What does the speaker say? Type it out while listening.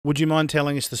Would you mind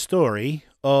telling us the story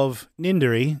of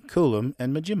Ninderry, Coolum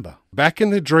and Mudjimba? Back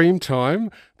in the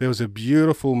Dreamtime, there was a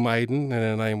beautiful maiden, and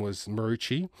her name was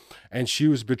Maroochy, and she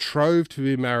was betrothed to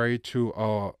be married to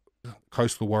a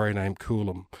coastal warrior named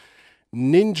Coolum.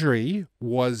 Ninderry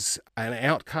was an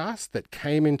outcast that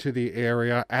came into the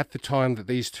area at the time that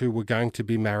these two were going to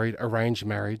be married, arranged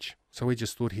marriage. So he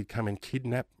just thought he'd come and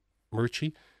kidnap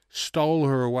Maroochy, stole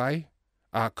her away.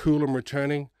 Coolum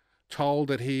returning, told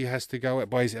that he has to go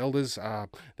by his elders,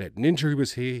 that Ninderry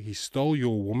was here, he stole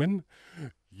your woman,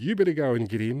 you better go and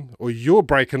get him or you're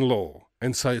breaking law.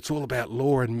 And so it's all about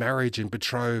law and marriage and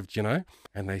betrothed, and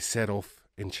they set off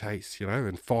in chase,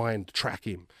 and track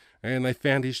him. And they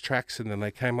found his tracks, and then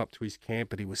they came up to his camp,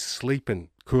 but he was sleeping.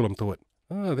 Coolum thought,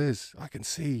 I can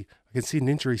see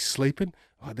Ninderry sleeping.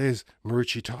 Oh, there's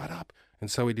Maroochy tied up.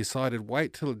 And so he decided,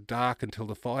 wait till dark, until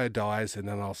the fire dies, and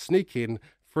then I'll sneak in,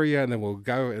 free her, and then we'll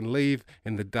go and leave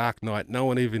in the dark night. No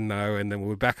one even know, and then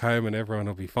we'll be back home, and everyone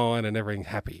will be fine, and everything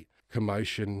happy.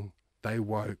 Commotion. They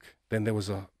woke. Then there was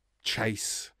a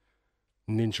chase.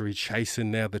 Ninderry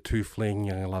chasing now the two fleeing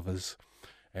young lovers,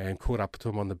 and caught up to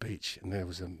him on the beach. And there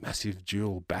was a massive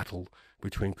duel battle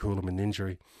between Coolum and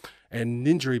Ninderry. And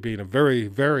Ninderry being a very,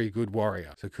 very good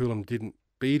warrior. So Coolum didn't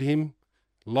beat him,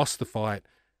 lost the fight,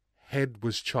 head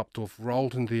was chopped off,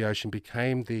 rolled into the ocean,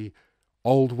 became the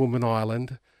Old Woman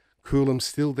Island. Coolum's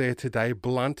still there today.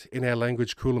 Blunt, in our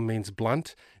language, Coolum means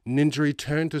blunt. Ninderry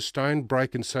turned to stone,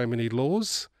 breaking so many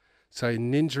laws. So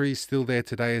Ninderry is still there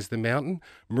today as the mountain.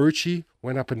 Maroochy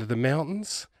went up into the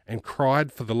mountains and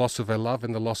cried for the loss of her love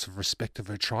and the loss of respect of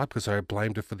her tribe, because they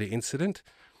blamed her for the incident.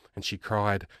 And she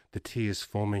cried, the tears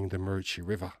forming the Maroochy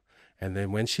River. And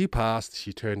then when she passed,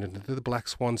 she turned into the black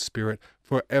swan spirit,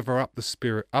 forever up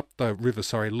the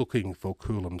river, looking for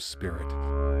Coolum's spirit.